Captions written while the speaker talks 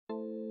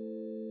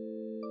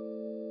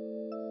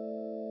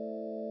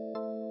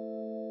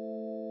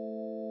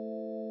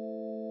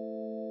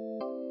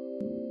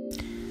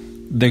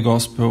the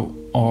Gospel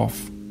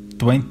of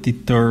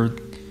 23rd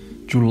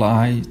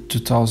July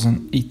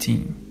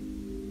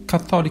 2018.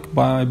 Catholic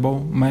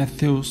Bible,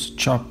 Matthew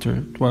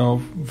chapter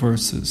 12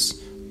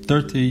 verses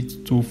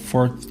 38 to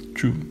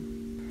 42.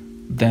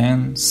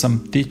 Then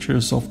some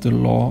teachers of the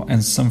law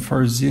and some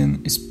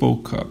Pharisees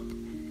spoke up.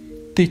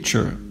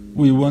 "Teacher,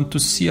 we want to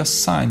see a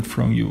sign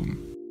from you."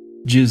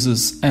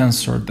 Jesus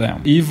answered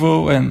them,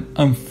 "Evil and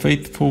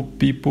unfaithful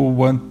people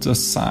want a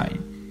sign,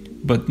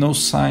 but no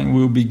sign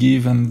will be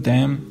given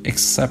them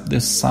except the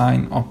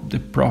sign of the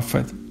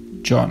prophet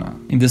Jonah.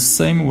 In the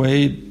same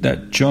way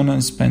that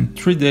Jonah spent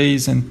 3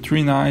 days and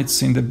 3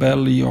 nights in the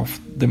belly of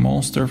the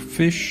monster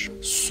fish,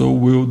 so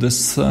will the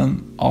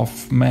Son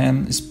of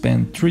Man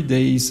spend 3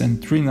 days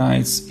and 3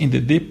 nights in the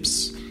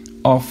deeps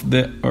of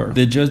the earth.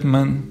 The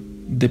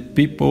judgment, the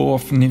people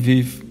of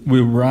Niniveh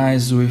will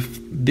rise with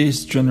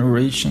this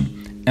generation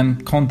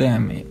and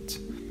condemn it,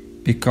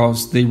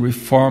 because they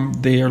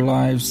reformed their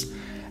lives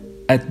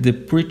at the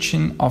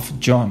preaching of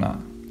Jonah,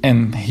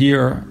 and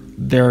here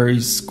there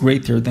is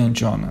greater than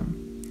Jonah.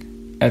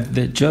 At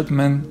the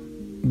judgment,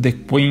 the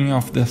queen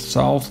of the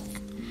south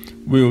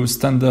will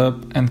stand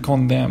up and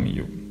condemn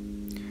you.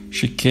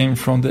 She came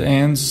from the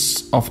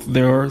ends of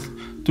the earth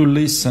to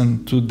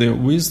listen to the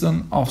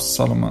wisdom of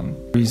Solomon,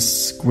 who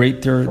is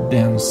greater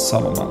than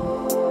Solomon."